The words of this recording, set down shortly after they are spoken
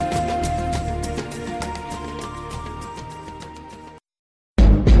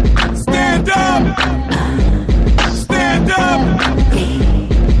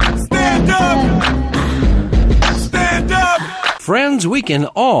means we can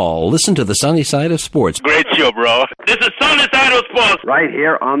all listen to the sunny side of sports. Great show, bro. This is Sunny Side of Sports. Right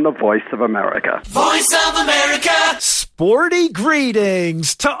here on the Voice of America. Voice of America. Sporty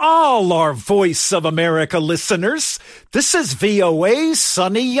greetings to all our Voice of America listeners. This is VOA's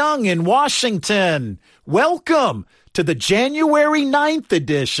Sonny Young in Washington. Welcome to the January 9th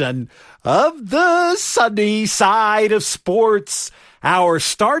edition of the Sunny Side of Sports. Our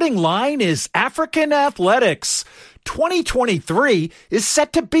starting line is African athletics. 2023 is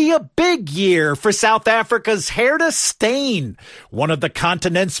set to be a big year for South Africa's Herta Steyn, one of the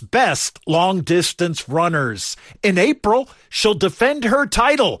continent's best long-distance runners. In April, she'll defend her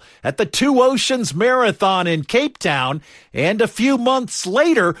title at the Two Oceans Marathon in Cape Town, and a few months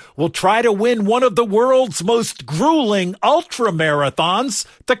later will try to win one of the world's most grueling ultra-marathons,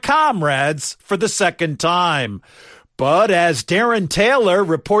 the Comrades, for the second time. But as Darren Taylor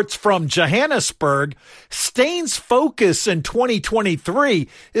reports from Johannesburg, Steyn's focus in 2023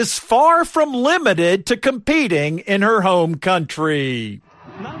 is far from limited to competing in her home country.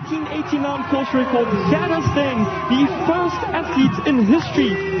 1989 course record, Herta Steyn, the first athlete in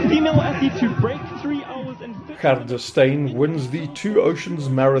history, female athlete to break 3 hours and 50 Herta Steyn wins the Two Oceans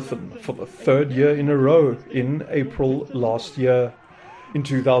Marathon for the third year in a row in April last year. In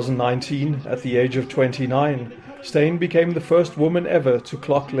 2019, at the age of 29, Steyn became the first woman ever to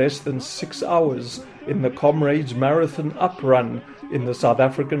clock less than 6 hours in the Comrades Marathon Up Run in the South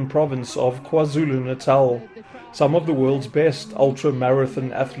African province of KwaZulu-Natal. Some of the world's best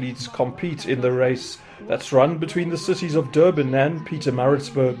ultra-marathon athletes compete in the race that's run between the cities of Durban and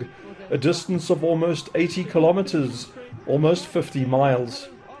Pietermaritzburg, a distance of almost 80 kilometers, almost 50 miles.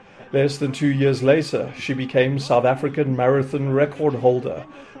 Less than 2 years later, she became South African marathon record holder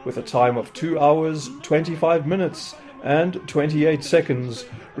with a time of 2 hours, 25 minutes and 28 seconds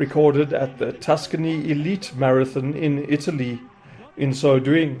recorded at the Tuscany Elite Marathon in Italy. In so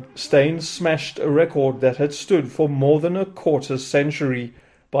doing, Steyn smashed a record that had stood for more than a quarter century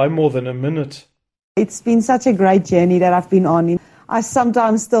by more than a minute. It's been such a great journey that I've been on. I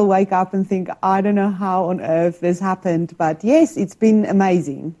sometimes still wake up and think, I don't know how on earth this happened, but yes, it's been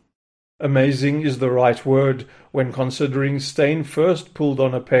amazing. Amazing is the right word when considering Steyn first pulled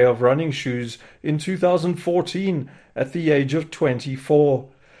on a pair of running shoes in 2014 at the age of 24.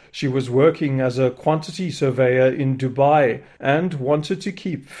 She was working as a quantity surveyor in Dubai and wanted to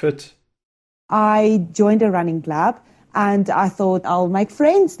keep fit. I joined a running club and I thought I'll make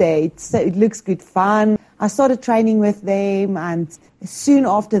friends there. It looks good fun. I started training with them, and soon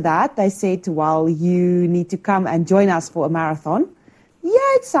after that they said, well, you need to come and join us for a marathon.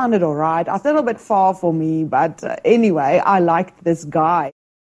 Yeah, it sounded all right. A little bit far for me, but anyway, I liked this guy.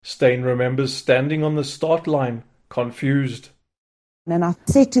 Steyn remembers standing on the start line, confused. And I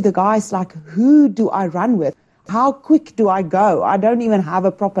said to the guys, like, who do I run with? How quick do I go? I don't even have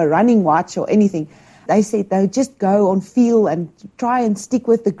a proper running watch or anything. They said, no, just go on feel and try and stick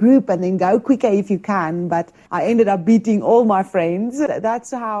with the group and then go quicker if you can. But I ended up beating all my friends.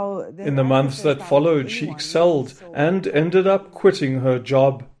 That's how... In the months that followed, she excelled and ended up quitting her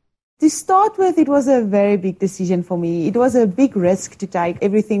job. To start with, it was a very big decision for me. It was a big risk to take.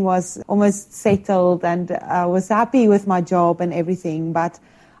 Everything was almost settled and I was happy with my job and everything. But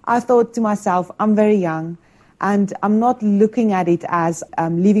I thought to myself, I'm very young. And I'm not looking at it as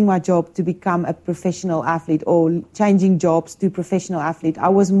leaving my job to become a professional athlete or changing jobs to professional athlete. I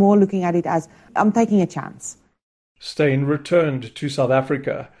was more looking at it as I'm taking a chance. Steyn returned to South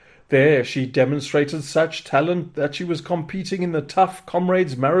Africa. There she demonstrated such talent that she was competing in the tough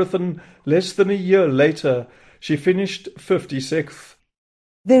Comrades Marathon less than a year later. She finished 56th.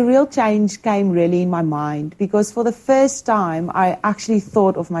 The real change came really in my mind because for the first time I actually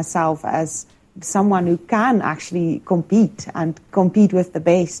thought of myself as someone who can actually compete and compete with the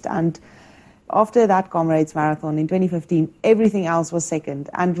best. And after that Comrades Marathon in 2015, everything else was second.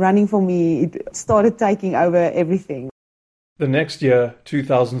 And running for me, it started taking over everything. The next year,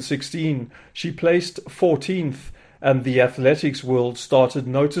 2016, she placed 14th and the athletics world started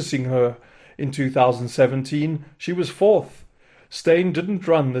noticing her. In 2017, she was 4th. Steyn didn't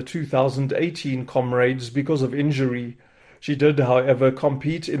run the 2018 Comrades because of injury. She did, however,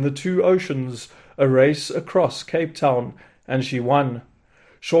 compete in the Two Oceans, a race across Cape Town, and she won.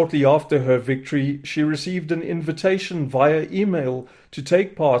 Shortly after her victory, she received an invitation via email to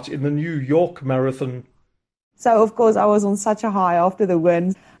take part in the New York Marathon. So, of course, I was on such a high after the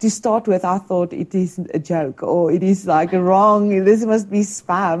win. To start with, I thought it is a joke or it is like wrong, this must be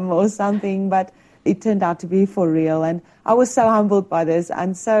spam or something, but it turned out to be for real. And I was so humbled by this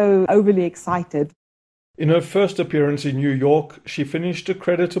and so overly excited. In her first appearance in New York, she finished a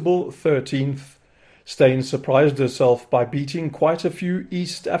creditable 13th. Steyn surprised herself by beating quite a few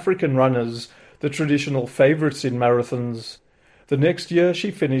East African runners, the traditional favourites in marathons. The next year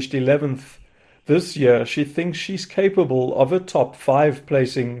she finished 11th. This year she thinks she's capable of a top 5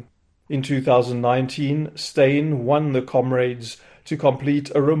 placing. In 2019, Steyn won the Comrades to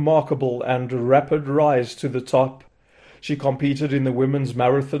complete a remarkable and rapid rise to the top. She competed in the women's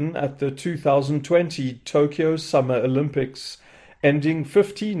marathon at the 2020 Tokyo Summer Olympics, ending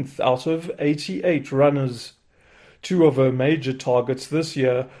 15th out of 88 runners. 2 of her major targets this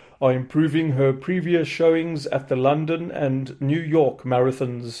year are improving her previous showings at the London and New York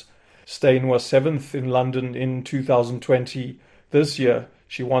marathons. Steyn was 7th in London in 2020. This year,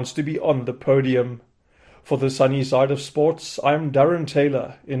 she wants to be on the podium. For the Sunny Side of Sports, I'm Darren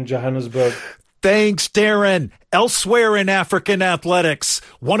Taylor in Johannesburg. Thanks, Darren. Elsewhere in African athletics,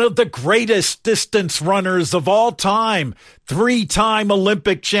 one of the greatest distance runners of all time, 3-time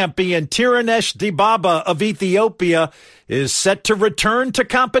Olympic champion Tirunesh Dibaba of Ethiopia, is set to return to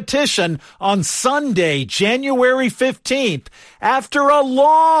competition on Sunday, January 15th, after a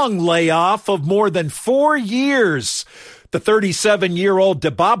long layoff of more than 4 years. The 37-year-old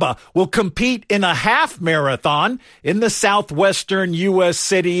Dibaba will compete in a half marathon in the southwestern U.S.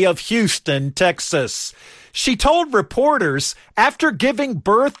 city of Houston, Texas. She told reporters after giving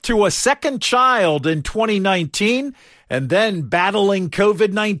birth to a second child in 2019 and then battling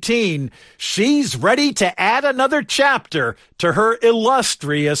COVID-19, she's ready to add another chapter to her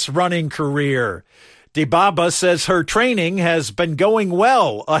illustrious running career. Dibaba says her training has been going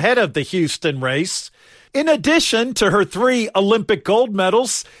well ahead of the Houston race. In addition to her 3 Olympic gold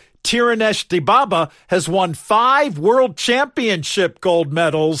medals, Tirunesh Dibaba has won 5 World Championship gold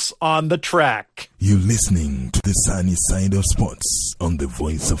medals on the track. You're listening to the Sunny Side of Sports on the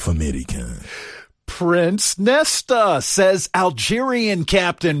Voice of America. Prince Nesta says Algerian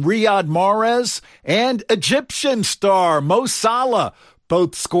captain Riyad Mahrez and Egyptian star Mo Salah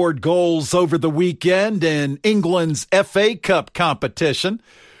both scored goals over the weekend in England's FA Cup competition.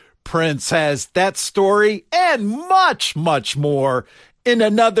 Prince has that story and much, much more in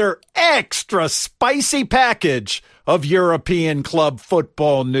another extra spicy package of European club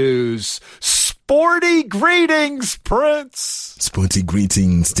football news. Sporty greetings, Prince. Sporty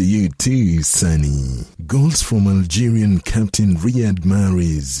greetings to you too, Sunny. Goals from Algerian captain Riyad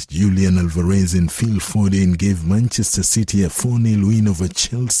Mahrez, Julian Alvarez and Phil Foden gave Manchester City a 4-0 win over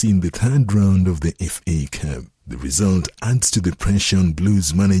Chelsea in the 3rd round of the FA Cup. The result adds to the pressure on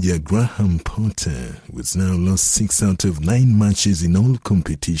Blues manager Graham Potter, who has now lost 6 out of 9 matches in all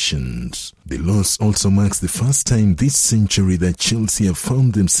competitions. The loss also marks the first time this century that Chelsea have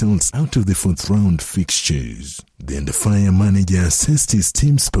found themselves out of the 4th round fixtures. The under-fire manager assessed his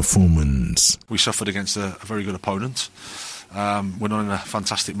team's performance. We suffered against a very good opponent. We're not in a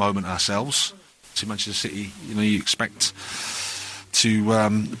fantastic moment ourselves. To Manchester City, you expect to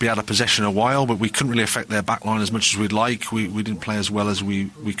be out of possession a while, but we couldn't really affect their backline as much as we'd like. We didn't play as well as we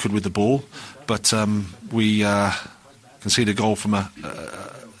could with the ball, but we conceded a goal from a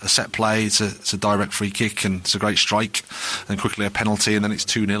set play. It's a direct free kick and it's a great strike, and quickly a penalty, and then it's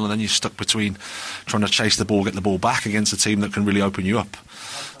 2-0, and then you're stuck between trying to chase the ball, get the ball back against a team that can really open you up.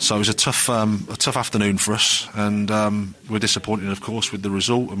 So it was a tough afternoon for us, and we're disappointed, of course, with the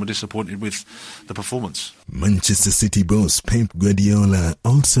result, and we're disappointed with the performance. Manchester City boss Pep Guardiola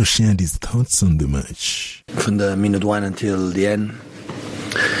also shared his thoughts on the match. From the minute 1 until the end,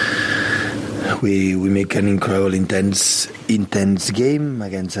 we make an incredible, intense game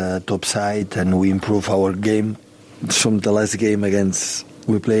against a top side, and we improve our game from the last game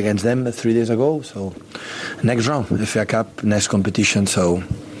we played against them 3 days ago. So next round, FA Cup, next competition. So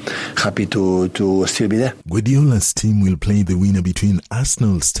happy to still be there. Guardiola's team will play the winner between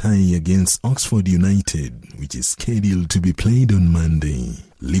Arsenal's tie against Oxford United, which is scheduled to be played on Monday.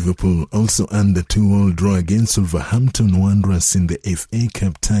 Liverpool also earned a 2-2 draw against Wolverhampton Wanderers in the FA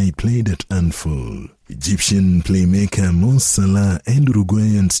Cup tie played at Anfield. Egyptian playmaker Mo Salah and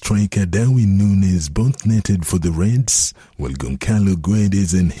Uruguayan striker Darwin Núñez both netted for the Reds, while Goncalo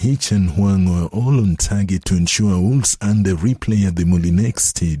Guedes and Hechan Huang were all on target to ensure Wolves earned a replay at the Molinex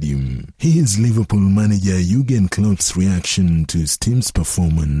Stadium. Here's Liverpool manager Jurgen Klopp's reaction to his team's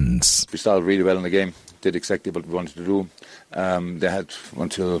performance. We started really well in the game. Did exactly what we wanted to do. They had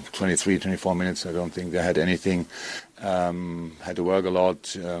until 23, 24 minutes. I don't think they had anything. Had to work a lot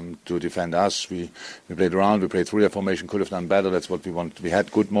to defend us. We played around. We played through their formation. Could have done better. That's what we wanted. We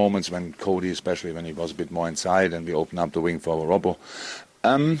had good moments when Cody, especially when he was a bit more inside, and we opened up the wing for Robbo.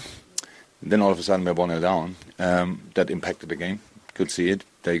 Then all of a sudden we're 1-0 down. That impacted the game. Could see it.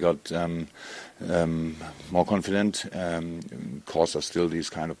 They got more confident. Caused us still these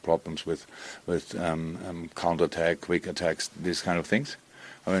kind of problems with counter-attack, quick attacks, these kind of things.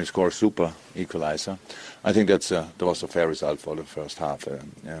 When you score a super equalizer, I think that was a fair result for the first half,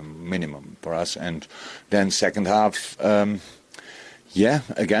 minimum for us. And then second half, again,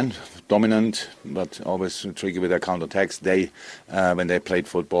 dominant, but always tricky with their counter-attacks. When they played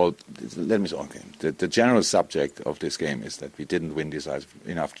football, let me say, okay, the general subject of this game is that we didn't win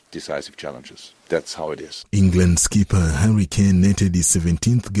enough decisive challenges. That's how it is. England's keeper Harry Kane netted his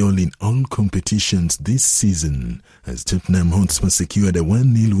 17th goal in all competitions this season as Tottenham Hotspur secured a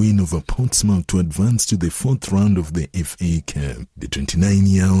 1-0 win over Portsmouth to advance to the fourth round of the FA Cup. The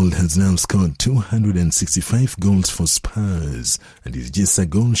 29-year-old has now scored 265 goals for Spurs and is just a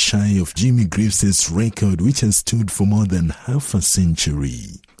goal shy of Jimmy Greaves' record, which has stood for more than half a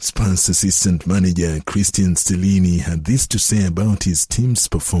century. Spurs assistant manager Christian Stellini had this to say about his team's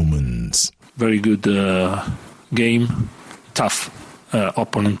performance. Very good game, tough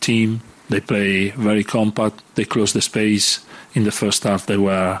opponent team. They play very compact. They close the space. In the first half, they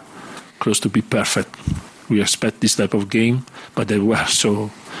were close to be perfect. We expect this type of game, but they were so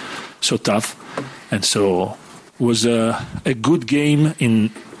tough. And so it was a good game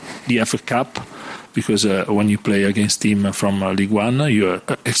in the FA Cup, because when you play against team from League One, you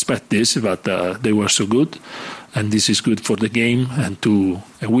expect this, but they were so good. And this is good for the game, and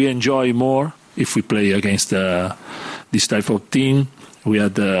we enjoy more if we play against this type of team. We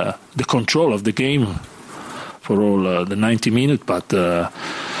had the control of the game for all the 90 minutes, but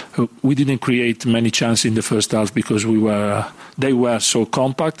we didn't create many chances in the first half because they were so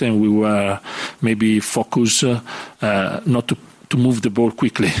compact, and we were maybe focused not to move the ball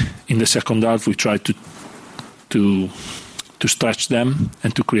quickly. In the second half, we tried to stretch them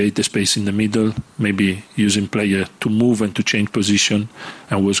and to create the space in the middle, maybe using player to move and to change position,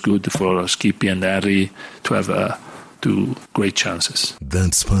 and was good for Skippy and Harry to have two great chances.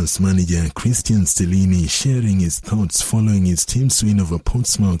 That's Spurs manager Christian Stellini sharing his thoughts following his team's win over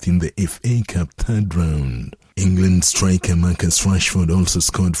Portsmouth in the FA Cup third round. England striker Marcus Rashford also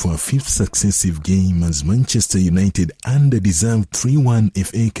scored for a fifth successive game as Manchester United under-deserved 3-1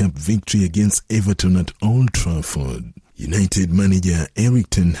 FA Cup victory against Everton at Old Trafford. United manager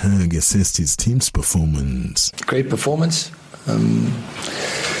Erik ten Hag assessed his team's performance. Great performance.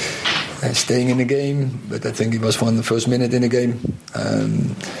 Staying in the game, but I think it was from the first minute in the game.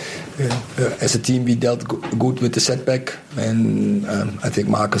 As a team, we dealt good with the setback, and I think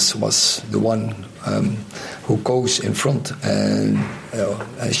Marcus was the one who goes in front and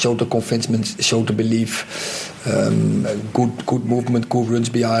showed the convincement, showed the belief, good movement, good runs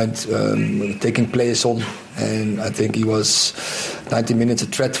behind, taking players on, and I think he was 90 minutes a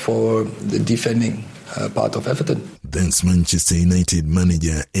threat for the defending part of Everton. That's Manchester United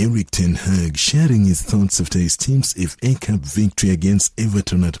manager Erik ten Hag sharing his thoughts after his team's FA Cup victory against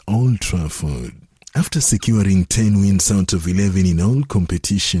Everton at Old Trafford. After securing 10 wins out of 11 in all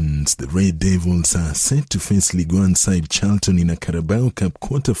competitions, the Red Devils are set to face Ligue 1 side Charlton in a Carabao Cup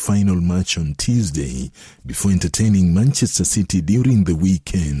quarter-final match on Tuesday before entertaining Manchester City during the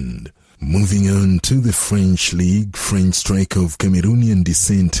weekend. Moving on to the French League, French striker of Cameroonian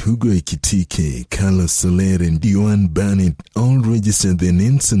descent Hugo Ekitike, Carlos Soler and Yohan Barnett all registered their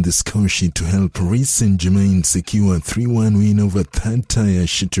names on the score sheet to help Paris Saint-Germain secure a 3-1 win over third-tier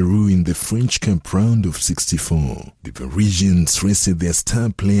Châteauroux in the French Cup round of 64. The Parisians rested their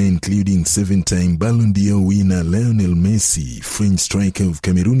star player including 7-time Ballon d'Or winner Lionel Messi, French striker of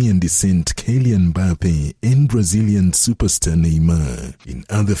Cameroonian descent Kylian Mbappe and Brazilian superstar Neymar. In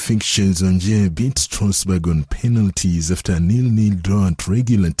other fixtures, Angers beat Strasbourg on penalties after a 0-0 draw at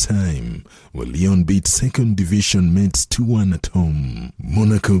regular time, while Lyon beat second division Metz 2-1 at home.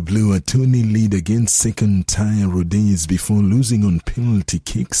 Monaco blew a 2-0 lead against second-tier Rodez before losing on penalty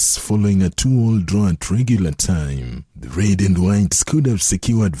kicks following a 2-2 draw at regular time. The Red and Whites could have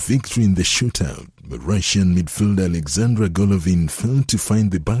secured victory in the shootout, but Russian midfielder Alexandra Golovin failed to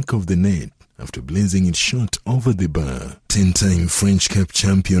find the back of the net after blazing it short over the bar. 10-time French Cup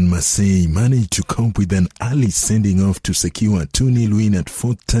champion Marseille managed to cope with an early sending off to secure a 2-0 win at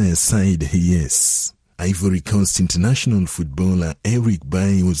fourth-tier side Hayes. Ivory Coast international footballer Eric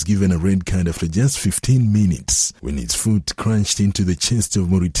Bailly was given a red card after just 15 minutes when his foot crashed into the chest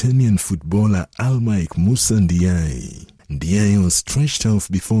of Mauritanian footballer Almaik Moussa Ndiaye. Ndiaye was stretched off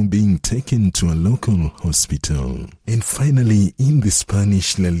before being taken to a local hospital. And finally, in the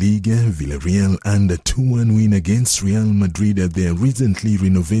Spanish La Liga, Villarreal earned a 2-1 win against Real Madrid at their recently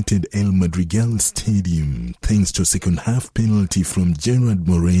renovated El Madrigal Stadium, thanks to a second-half penalty from Gerard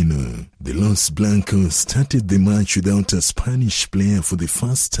Moreno. The Los Blancos started the match without a Spanish player for the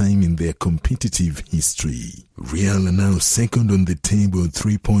first time in their competitive history. Real are now second on the table,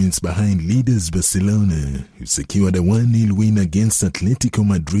 3 points behind leaders Barcelona, who secured a 1-0 win against Atletico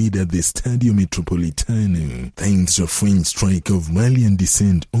Madrid at the Estadio Metropolitano, thanks to a French strike of Malian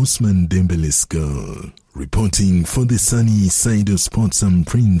descent Ousmane Dembele's goal. Reporting for the sunny side of sports, I'm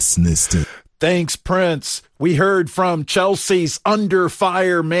Prince Nestor. Thanks, Prince. We heard from Chelsea's under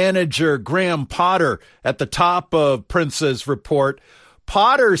fire manager, Graham Potter, at the top of Prince's report.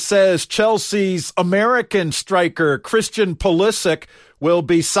 Potter says Chelsea's American striker, Christian Pulisic, will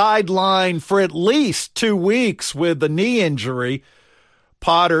be sidelined for at least 2 weeks with a knee injury.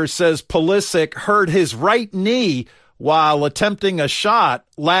 Potter says Pulisic hurt his right knee while attempting a shot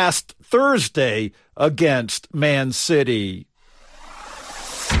last Thursday against Man City.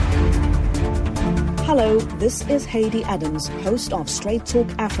 Hello, this is Heidi Adams, host of Straight Talk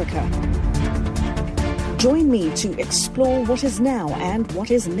Africa. Join me to explore what is now and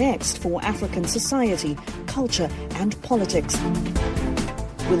what is next for African society, culture, and politics.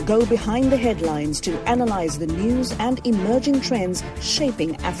 We'll go behind the headlines to analyze the news and emerging trends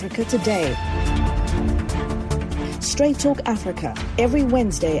shaping Africa today. Straight Talk Africa, every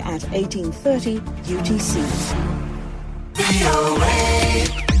Wednesday at 18:30 UTC.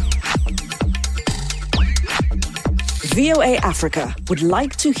 VOA Africa would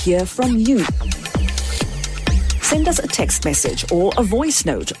like to hear from you. Send us a text message or a voice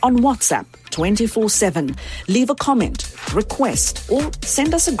note on WhatsApp 24/7. Leave a comment, request, or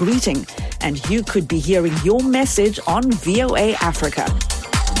send us a greeting, and you could be hearing your message on VOA Africa.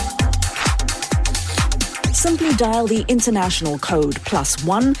 Simply dial the international code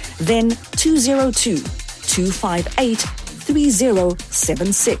 +1, then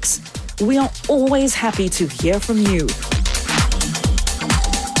 202-258-3076. We are always happy to hear from you.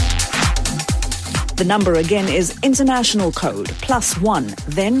 The number again is international code +1,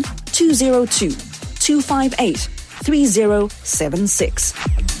 then 202-258-3076.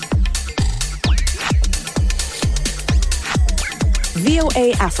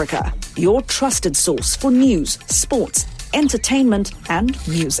 VOA Africa, your trusted source for news, sports, entertainment, and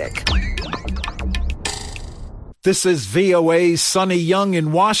music. This is VOA's Sonny Young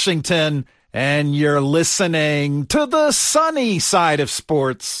in Washington, and you're listening to the sunny side of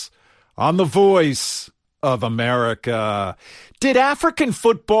sports on the Voice of America. Did African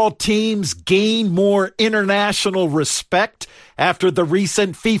football teams gain more international respect after the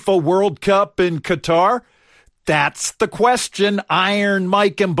recent FIFA World Cup in Qatar? That's the question Iron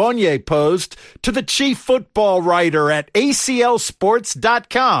Mike Mbonye posed to the chief football writer at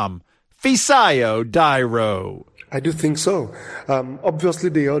ACLSports.com, Fisayo Dairo. I do think so. Obviously,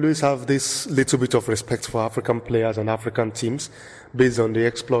 they always have this little bit of respect for African players and African teams based on the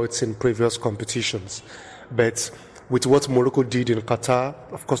exploits in previous competitions. But with what Morocco did in Qatar,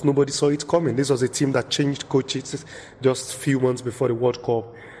 of course, nobody saw it coming. This was a team that changed coaches just a few months before the World Cup.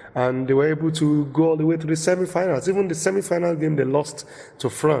 And they were able to go all the way to the semi-finals. Even the semi-final game they lost to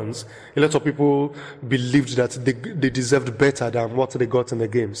France, a lot of people believed that they deserved better than what they got in the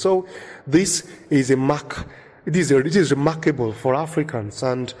game. So this is a mark. It is remarkable for Africans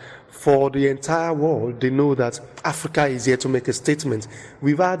and for the entire world. They know that Africa is here to make a statement.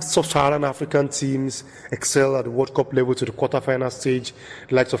 We've had sub-Saharan African teams excel at the World Cup level to the quarterfinal stage,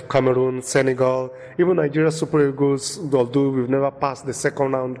 the likes of Cameroon, Senegal, even Nigeria Super Eagles, although we've never passed the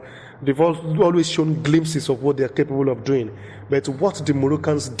second round. They've always shown glimpses of what they're capable of doing. But what the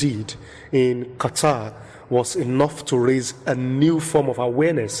Moroccans did in Qatar was enough to raise a new form of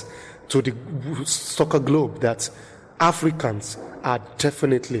awareness to the soccer globe that Africans are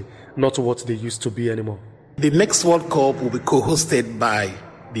definitely not what they used to be anymore. The next World Cup will be co-hosted by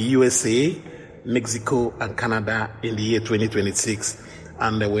the USA, Mexico, and Canada in the year 2026.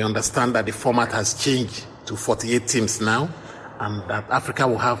 And we understand that the format has changed to 48 teams now, and that Africa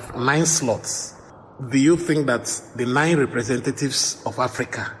will have 9 slots. Do you think that the 9 representatives of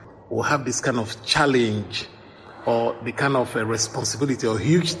Africa will have this kind of challenge or the kind of a responsibility or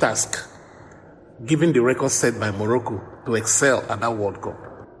huge task, given the record set by Morocco, to excel at that World Cup?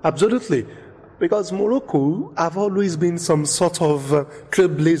 Absolutely, because Morocco have always been some sort of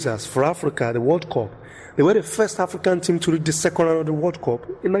trailblazers for Africa at the World Cup. They were the first African team to reach the second round of the World Cup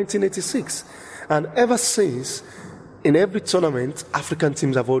in 1986. And ever since, in every tournament, African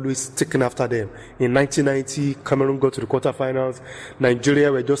teams have always taken after them. In 1990, Cameroon got to the quarterfinals.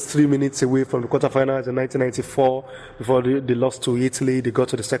 Nigeria were just 3 minutes away from the quarterfinals in 1994. Before they lost to Italy, they got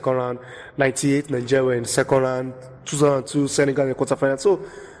to the second round. 98, Nigeria were in the second round. 2002, Senegal in the quarterfinals. So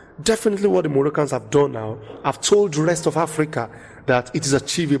definitely what the Moroccans have done now, have told the rest of Africa that it is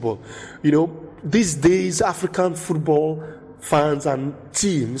achievable. You know, these days, African football fans and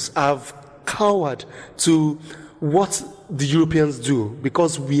teams have cowered to what the Europeans do,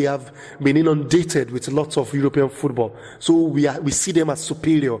 because we have been inundated with lots of European football. So we see them as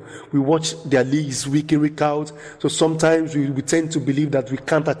superior. We watch their leagues week in, week out. So sometimes we tend to believe that we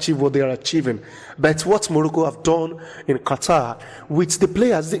can't achieve what they are achieving. But what Morocco have done in Qatar with the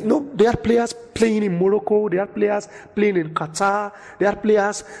players, they are players playing in Morocco, they are players playing in Qatar, they are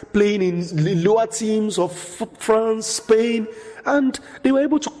players playing in lower teams of France, Spain, and they were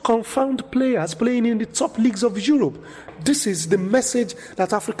able to confound players playing in the top leagues of Europe. This is the message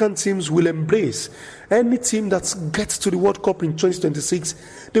that African teams will embrace. Any team that gets to the World Cup in 2026,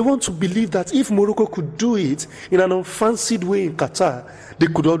 they want to believe that if Morocco could do it in an unfancied way in Qatar, they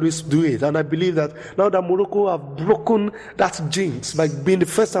could always do it. And I believe that now that Morocco have broken that jinx by being the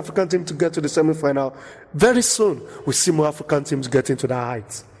first African team to get to the semi-final, very soon we'll see more African teams getting to that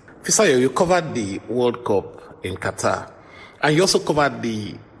height. Fisayo, you covered the World Cup in Qatar, and you also covered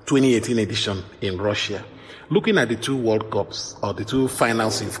the 2018 edition in Russia. Looking at the two World Cups, or the two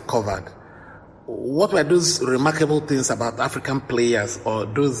finals you've covered, what were those remarkable things about African players, or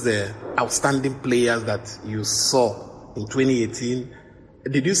those outstanding players that you saw in 2018?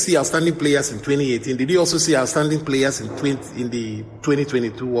 Did you see outstanding players in 2018? Did you also see outstanding players in the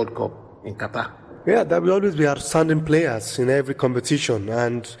 2022 World Cup in Qatar? Yeah, there will always be outstanding players in every competition,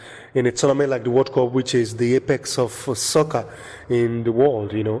 and in a tournament like the World Cup, which is the apex of soccer in the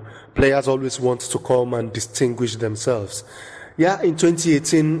world, players always want to come and distinguish themselves. Yeah, in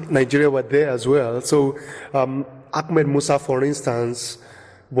 2018, Nigeria were there as well. So Ahmed Musa, for instance,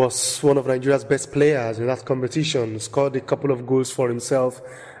 was one of Nigeria's best players in that competition, scored a couple of goals for himself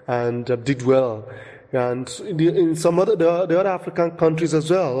and did well. And in some the other African countries as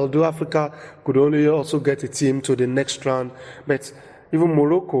well, although Africa could only also get a team to the next round, but even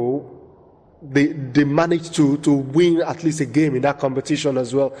Morocco, they managed to win at least a game in that competition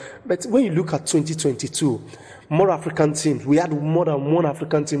as well. But when you look at 2022, more African teams, we had more than one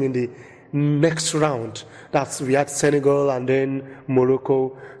African team in the next round. We had Senegal and then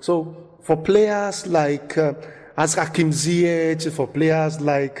Morocco. So for players like as Hakim Ziyech, for players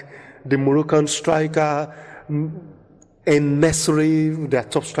like the Moroccan striker En Nesri, their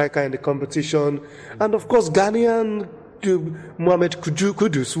top striker in the competition, and of course Ghanaian Mohamed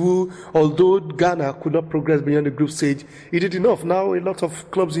Kudus, who, although Ghana could not progress beyond the group stage, he did enough. Now a lot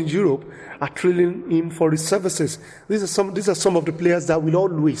of clubs in Europe are trailing him for his services. These are some of the players that will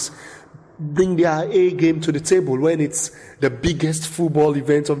always bring their A game to the table when it's the biggest football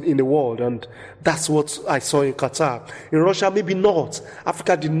event in the world, and that's what I saw in Qatar. In Russia, maybe not.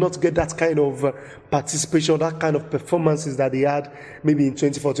 Africa did not get that kind of participation, that kind of performances that they had maybe in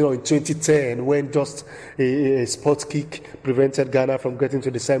 2014 or in 2010, when just a spot kick prevented Ghana from getting to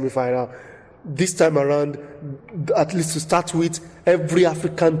the semi-final. This time around, at least to start with, every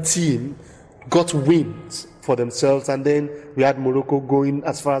African team got wins for themselves, and then we had Morocco going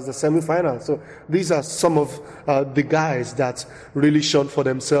as far as the semi-final. So these are some of the guys that really shone for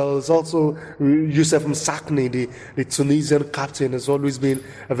themselves. Also, Youssef Msakni, the Tunisian captain, has always been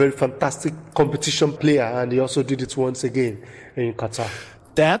a very fantastic competition player, and he also did it once again in Qatar.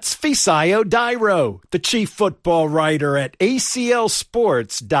 That's Fisayo Dairo, the chief football writer at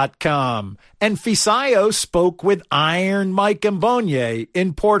ACLSports.com. And Fisayo spoke with Iron Mike Mbonye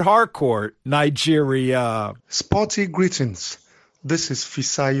in Port Harcourt, Nigeria. Sporty greetings. This is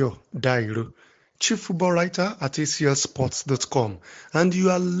Fisayo Dairo, chief football writer at ACLSports.com. And you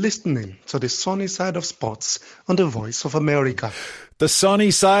are listening to the sunny side of sports on the Voice of America. The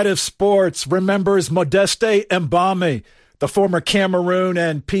sunny side of sports remembers Modeste Mbami, the former Cameroon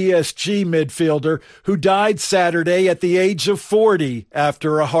and PSG midfielder who died Saturday at the age of 40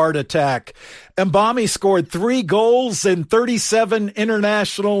 after a heart attack. Mbami scored 3 goals in 37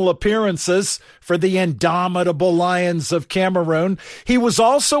 international appearances for the indomitable Lions of Cameroon. He was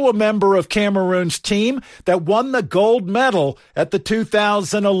also a member of Cameroon's team that won the gold medal at the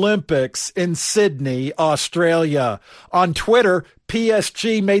 2000 Olympics in Sydney, Australia. On Twitter,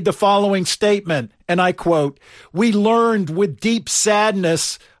 PSG made the following statement, and I quote, "We learned with deep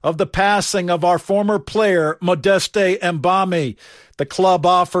sadness of the passing of our former player, Modeste Mbami. The club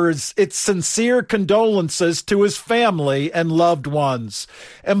offers its sincere condolences to his family and loved ones."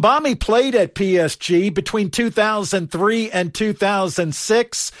 Mbami played at PSG between 2003 and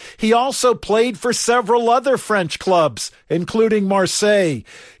 2006. He also played for several other French clubs, including Marseille.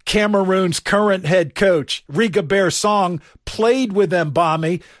 Cameroon's current head coach, Rigobert Song, played with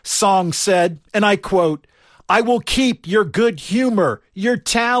Mbami. Song said, and I quote, "I will keep your good humor, your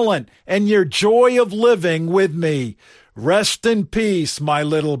talent, and your joy of living with me." Rest in peace, my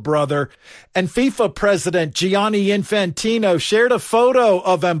little brother. And FIFA President Gianni Infantino shared a photo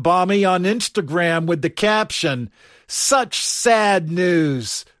of Mbami on Instagram with the caption, "Such sad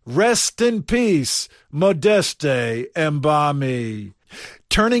news. Rest in peace, Modeste Mbami."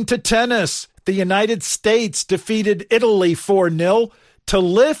 Turning to tennis, the United States defeated Italy 4-0 to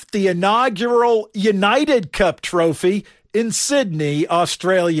lift the inaugural United Cup trophy in Sydney,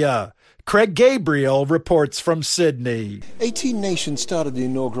 Australia. Craig Gabriel reports from Sydney. 18 nations started the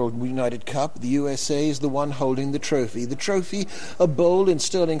inaugural United Cup. The USA is the one holding the trophy. The trophy, a bowl in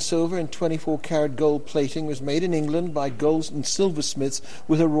sterling silver and 24-karat gold plating, was made in England by gold and silversmiths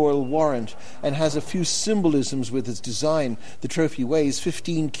with a royal warrant and has a few symbolisms with its design. The trophy weighs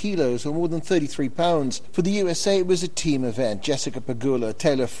 15 kilos or more than 33 pounds. For the USA, it was a team event. Jessica Pegula,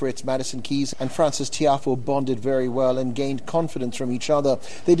 Taylor Fritz, Madison Keys and Frances Tiafoe bonded very well and gained confidence from each other.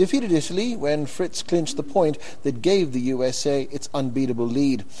 They defeated Italy when Fritz clinched the point that gave the USA its unbeatable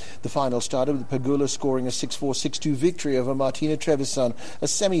lead. The final started with Pegula scoring a 6-4, 6-2 victory over Martina Trevisan, a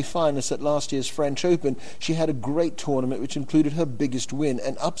semi-finalist at last year's French Open. She had a great tournament which included her biggest win,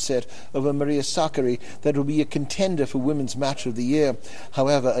 an upset over Maria Sakkari that will be a contender for Women's Match of the Year.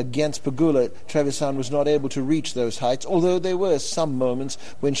 However, against Pegula, Trevisan was not able to reach those heights, although there were some moments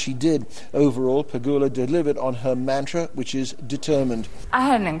when she did. Overall, Pegula delivered on her mantra, which is determined. I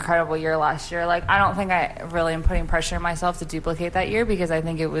had an incredible year last year. I don't think I really am putting pressure on myself to duplicate that year because I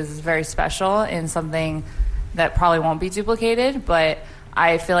think it was very special and something that probably won't be duplicated, but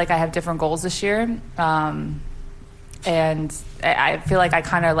I feel like I have different goals this year. And I feel like I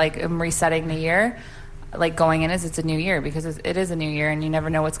kind of am resetting the year, going in as it's a new year, because it is a new year and you never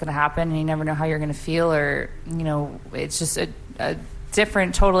know what's going to happen and you never know how you're going to feel, or, it's just a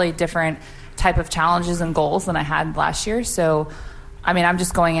different, totally different type of challenges and goals than I had last year. So I'm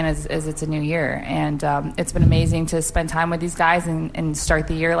just going in as it's a new year, and it's been amazing to spend time with these guys and start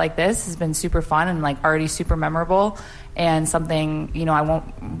the year like this. It's been super fun and already super memorable, and something I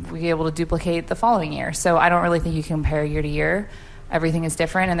won't be able to duplicate the following year. So I don't really think you can compare year to year. Everything is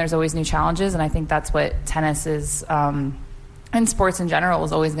different, and there's always new challenges, and I think that's what tennis is, and sports in general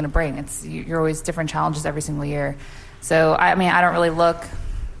is always going to bring. You're always different challenges every single year. So I don't really look,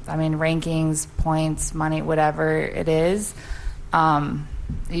 rankings, points, money, whatever it is.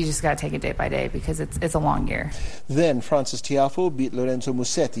 You just got to take it day by day because it's a long year. Then Frances Tiafoe beat Lorenzo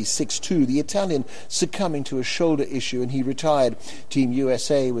Musetti 6-2, the Italian succumbing to a shoulder issue, and he retired. Team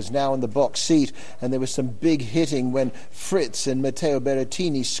USA was now in the box seat, and there was some big hitting when Fritz and Matteo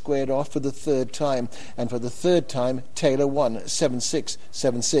Berrettini squared off for the third time. And for the third time, Taylor won 7-6,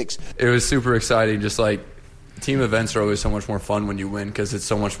 7-6. It was super exciting. Just team events are always so much more fun when you win because it's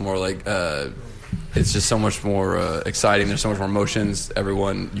so much more it's just so much more exciting. There's so much more emotions.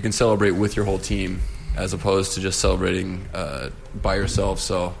 You can celebrate with your whole team as opposed to just celebrating by yourself.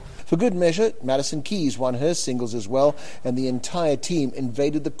 So, for good measure, Madison Keys won her singles as well, and the entire team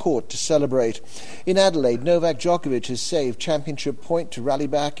invaded the court to celebrate. In Adelaide, Novak Djokovic has saved championship point to rally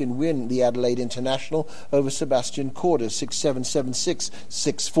back and win the Adelaide International over Sebastian Korda 6-7, 7-6,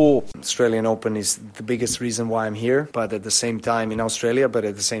 6-4. Australian Open is the biggest reason why I'm here, but at the same time in Australia,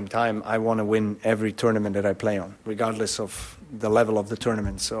 I want to win every tournament that I play on, regardless of the level of the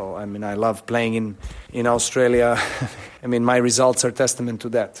tournament. So, I love playing in Australia. My results are testament to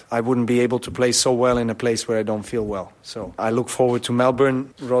that. I wouldn't be able to play so well in a place where I don't feel well. So I look forward to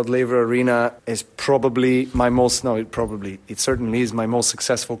Melbourne. Rod Laver Arena is it certainly is my most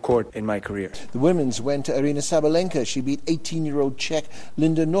successful court in my career. The women's went to Aryna Sabalenka. She beat 18-year-old Czech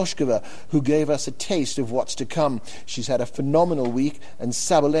Linda Noskova, who gave us a taste of what's to come. She's had a phenomenal week, and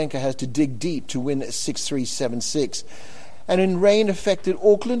Sabalenka has to dig deep to win 6-3, 7-6. And in rain-affected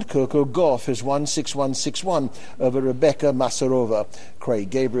Auckland, Coco Gauff has won 6-1, 6-1 over Rebecca Masarova. Craig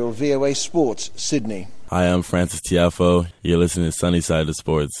Gabriel, VOA Sports, Sydney. Hi, I'm Frances Tiafoe. You're listening to Sunny Side of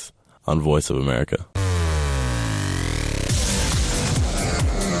Sports on Voice of America.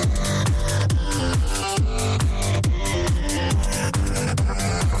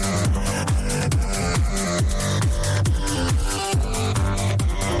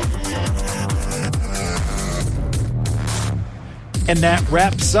 And that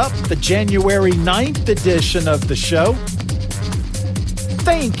wraps up the January 9th edition of the show.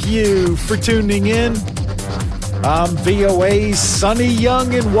 Thank you for tuning in. I'm VOA's Sonny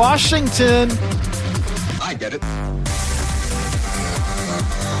Young in Washington. I get it.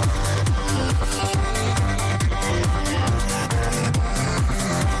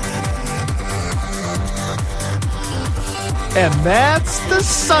 And that's the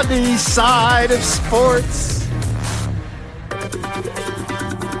sunny side of sports.